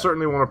Yep, almost got it.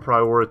 certainly want to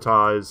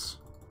prioritize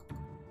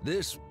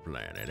This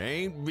planet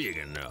ain't big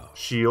enough.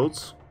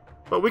 shields.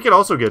 But we could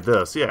also get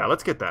this. Yeah,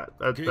 let's get that.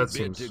 Keep That it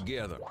seems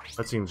together.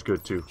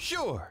 good too.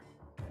 Sure.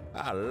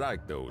 I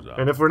like those.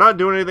 And if we're not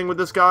doing anything with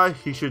this guy,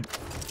 he should...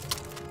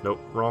 Nope,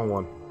 wrong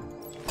one.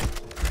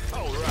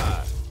 All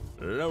right.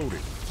 Loaded.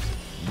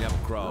 Never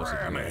cross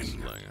Ramming. against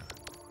slinger.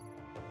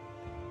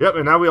 Yep,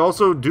 and now we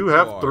also do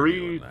have No 3...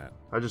 arguing that.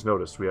 I just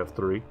noticed we have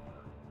 3.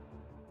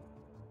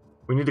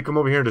 We need to come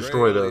over here and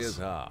destroy Trail this. is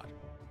hot.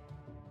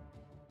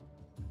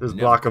 This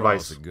Never block of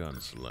cross ice. a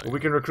gunslinger. Well, we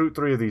can recruit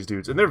 3 of these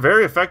dudes, and they're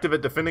very effective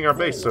at defending our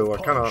base. So I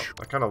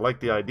kind of like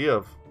the idea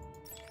of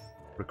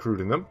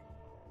recruiting them.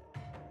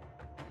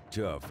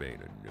 Tough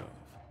ain't enough.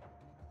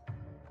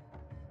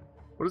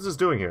 What is this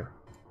doing here?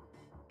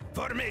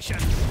 Formation.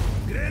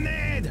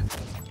 Grenade.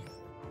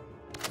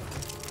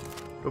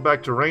 Go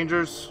back to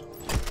Rangers.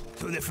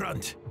 To the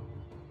front.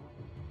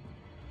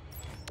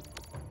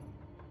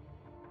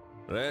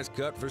 Let's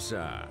cut for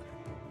size.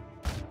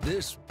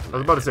 This. I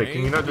was about to say,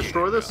 can you not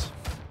destroy this?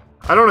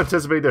 I don't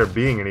anticipate there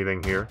being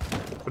anything here,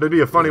 but it'd be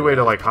a funny way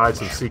to like hide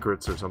some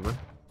secrets or something.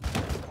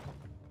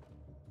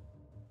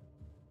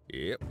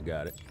 Yep,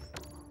 got it.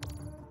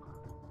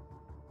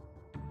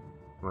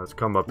 Let's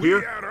come up We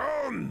here.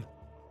 are on.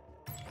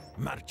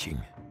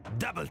 Marching.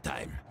 Double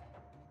time.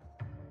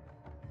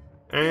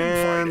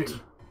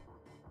 And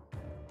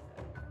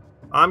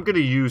I'm gonna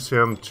use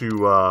him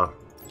to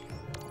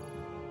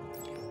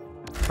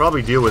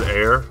probably deal with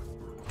air.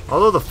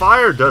 Although the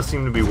fire does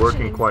seem to be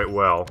working quite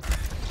well.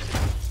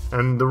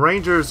 And the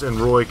Rangers and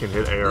Roy can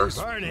hit air. This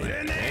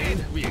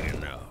ain't big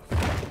enough.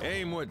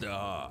 Aim with the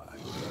heart.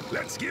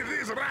 Let's give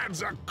these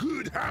lads a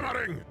good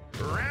hammering.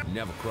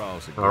 Never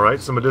cross a Alright,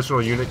 some additional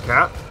unit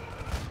cap.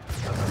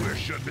 We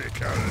should be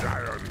called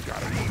Iron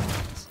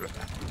Guardians.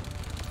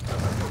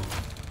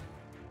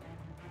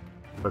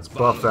 Let's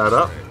buff that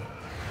up.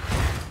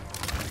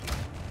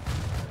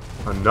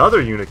 Another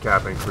unit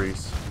cap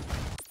increase.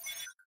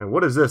 And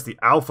what is this? The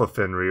Alpha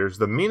Fenrir's.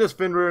 The meanest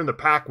Fenrir in the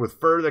pack with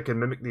fur that can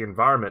mimic the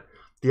environment.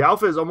 The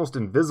Alpha is almost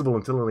invisible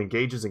until it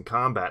engages in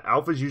combat.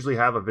 Alphas usually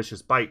have a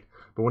vicious bite,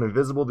 but when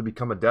invisible they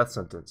become a death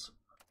sentence.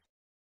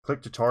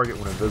 Click to target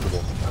when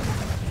invisible.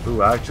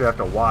 Ooh, I actually have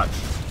to watch.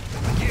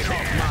 Get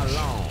off my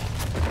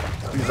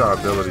lawn. These are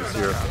abilities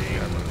here.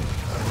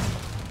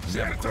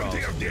 Never cross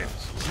Certainty of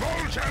death.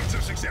 Small chance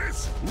of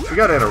success. We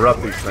gotta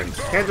interrupt these things.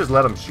 Can't just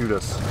let them shoot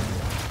us.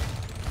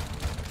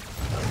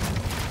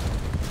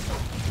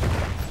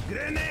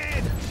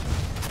 Grenade.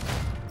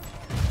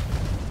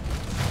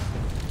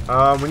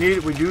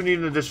 We do need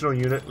an additional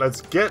unit. Let's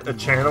get a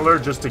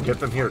channeler just to get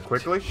them here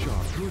quickly.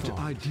 Good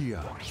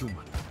idea, human.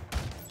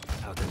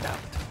 Out and out.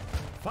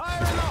 Fire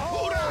in the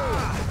hole.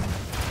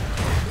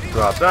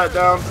 Drop that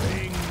down.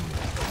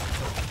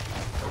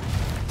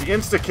 The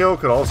insta-kill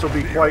could also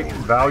be quite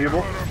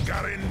valuable.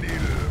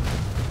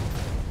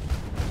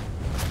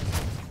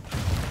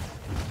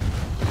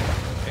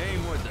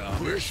 Aim with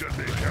the We should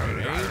be called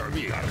Iron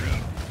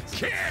Guardians.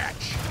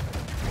 catch.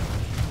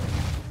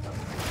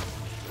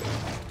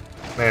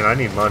 Man, I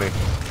need money.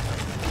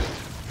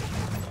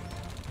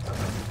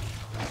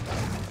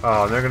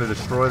 Oh, and they're gonna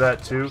destroy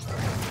that too?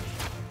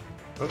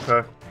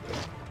 Okay.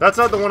 That's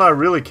not the one I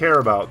really care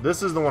about.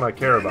 This is the one I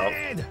care about.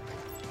 Grenade.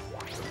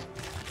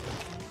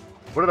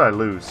 What did I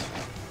lose?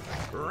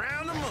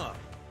 Round them up.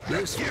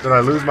 This Did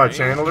I lose my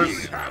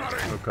channelers?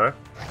 Okay.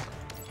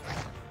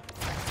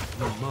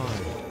 the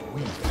mind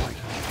we fight.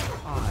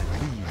 I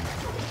lead.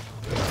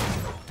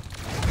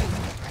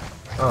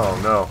 Oh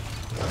no.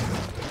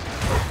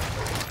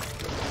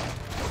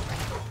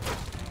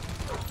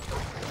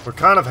 We're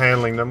kind of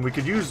handling them. We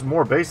could use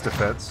more base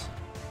defense.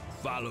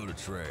 Follow the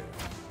trail.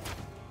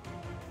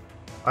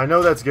 I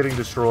know that's getting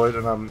destroyed,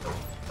 and I'm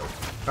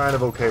kind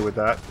of okay with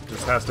that. It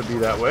just has to be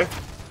that way.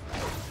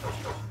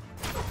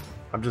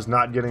 I'm just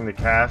not getting the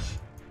cash.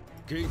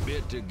 Keep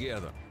it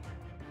together.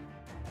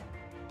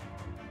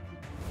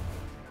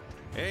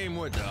 Aim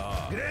with the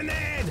heart.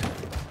 Grenade.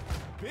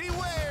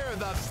 Beware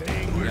the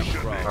thing. Never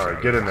cross.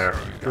 Alright, get in there.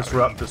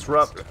 Disrupt,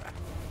 disrupt.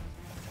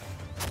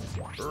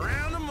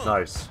 Round them up.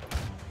 Nice.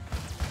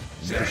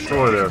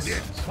 Destroy this.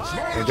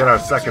 And get our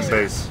second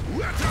base.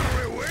 What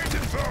are we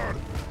waiting for?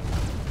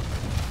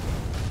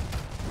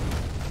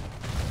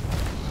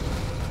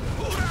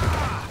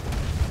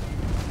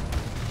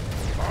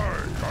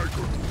 I could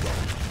do that.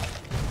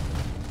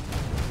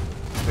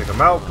 Take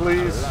them out,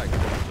 please.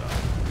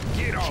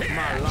 Get off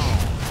my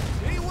lawn.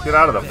 Get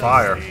out of the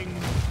fire.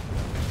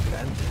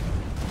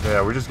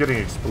 Yeah, we're just getting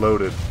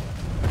exploded.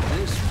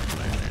 This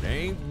planet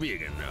ain't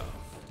big enough.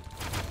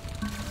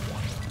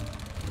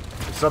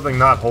 Is something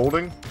not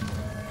holding?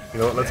 You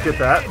know what, let's get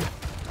that.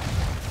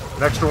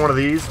 An extra one of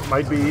these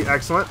might be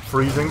excellent.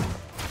 Freezing.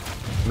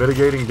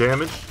 Mitigating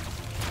damage.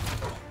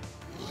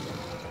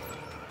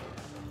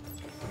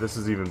 This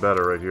is even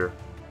better right here.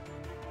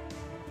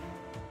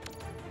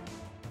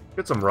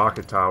 Get some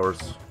rocket towers.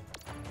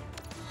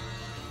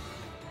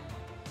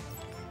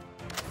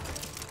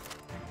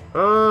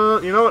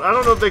 You know what? I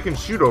don't know if they can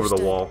shoot over the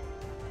wall.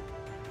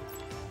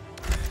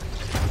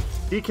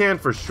 He can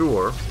for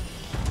sure.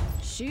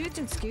 Shoot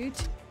and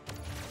scoot.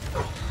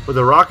 But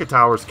the rocket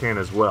towers can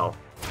as well.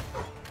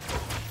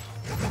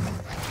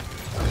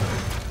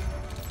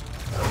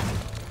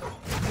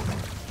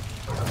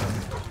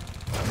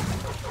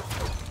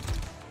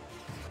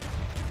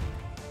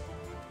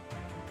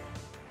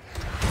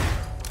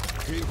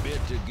 Keep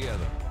it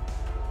together.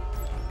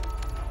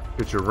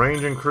 Get your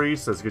range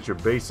increase. Let's get your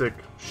basic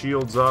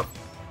shields up.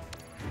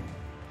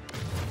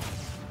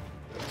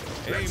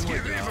 Aim Let's give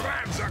with the these heart.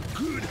 lads a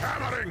good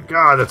hammering.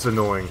 God, that's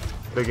annoying.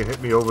 They can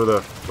hit me over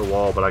the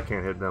wall, but I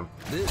can't hit them.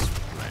 This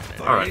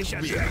planet.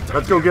 Alright,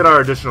 let's go get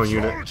our additional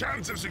unit. Small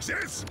chance of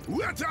success.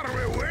 What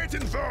are we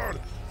waiting for?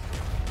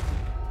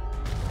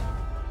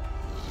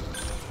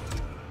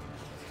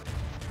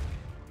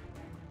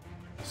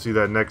 See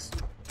that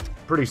next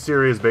pretty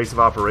serious base of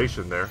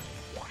operation there.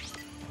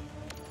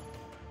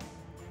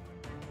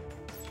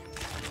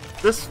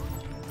 This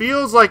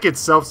feels like it's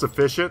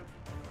self-sufficient.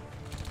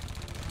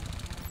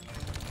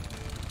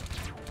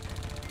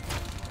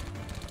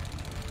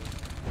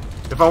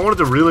 If I wanted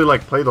to really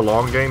like play the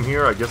long game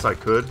here, I guess I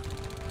could.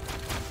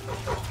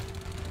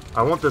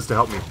 I want this to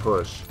help me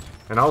push.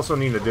 And I also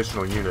need an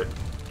additional unit.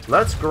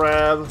 Let's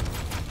grab...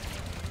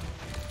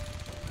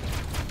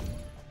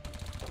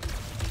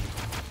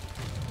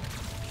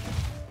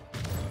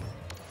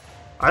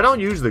 I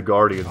don't use the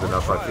Guardians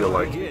enough, I feel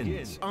like.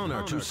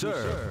 Honor to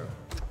serve.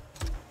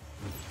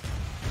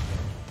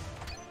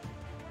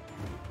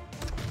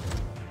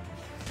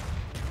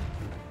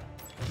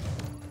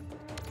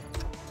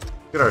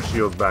 Get our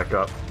shields back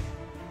up.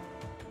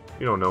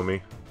 You don't know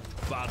me.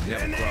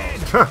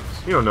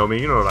 You don't know me,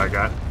 you know what I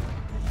got.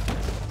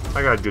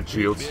 I got good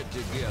shields.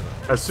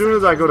 As soon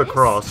as I go to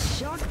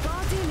cross,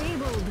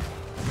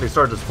 they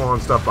start to spawn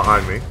stuff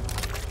behind me.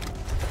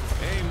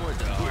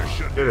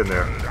 Get in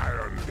there.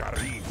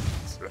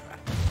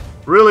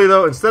 Really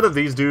though, instead of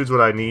these dudes,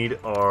 what I need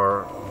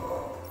are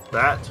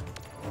that.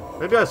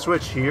 Maybe I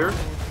switch here.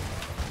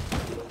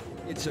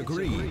 It's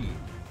agreed.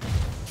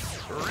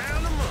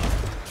 Round them up.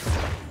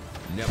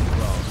 Never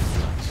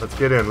cross. Let's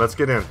get in, let's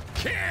get in.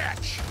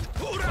 Catch!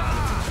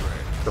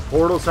 The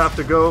portals have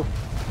to go.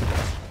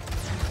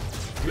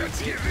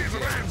 Let's give these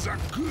lands a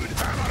good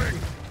hammering.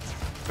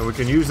 And we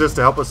can use this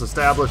to help us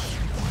establish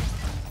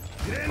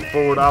a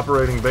forward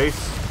operating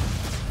base.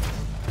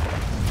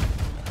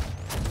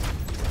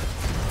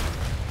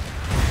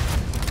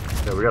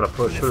 Yeah, we gotta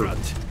push through.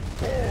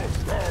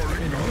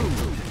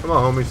 Come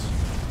on, homies.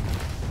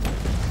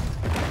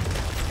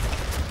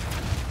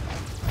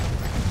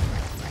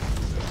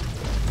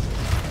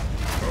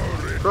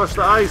 Crush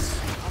the ice.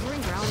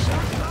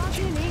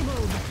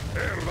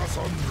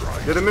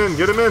 Get him in,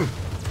 get him in.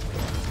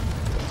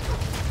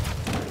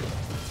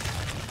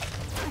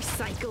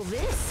 Recycle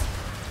this.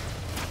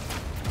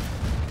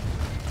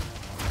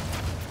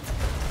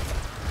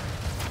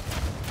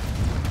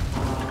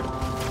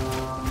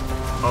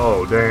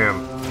 Oh,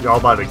 damn. Y'all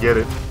about to get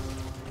it.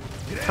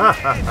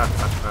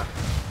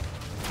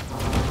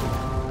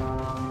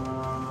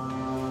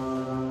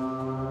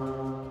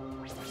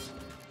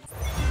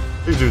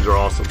 These dudes are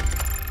awesome.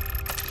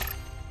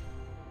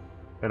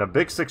 And a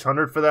big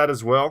 600 for that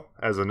as well,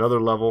 as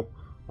another level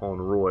on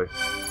Roy.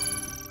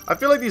 I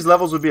feel like these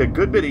levels would be a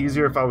good bit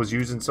easier if I was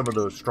using some of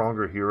those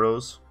stronger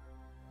heroes.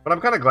 But I'm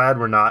kind of glad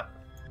we're not.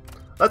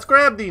 Let's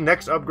grab the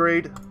next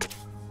upgrade.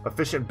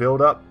 Efficient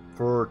build-up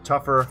for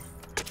tougher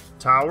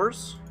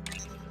towers.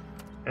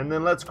 And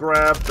then let's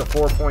grab the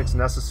 4 points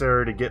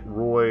necessary to get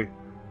Roy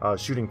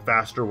shooting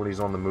faster when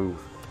he's on the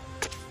move.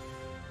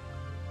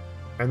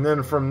 And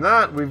then from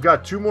that, we've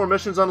got 2 more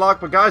missions unlocked.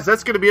 But guys,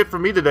 that's going to be it for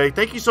me today.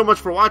 Thank you so much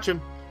for watching.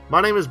 My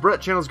name is Brett,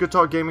 channel's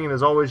Goodtalk Gaming, and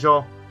as always,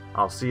 y'all,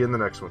 I'll see you in the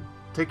next one.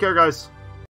 Take care, guys.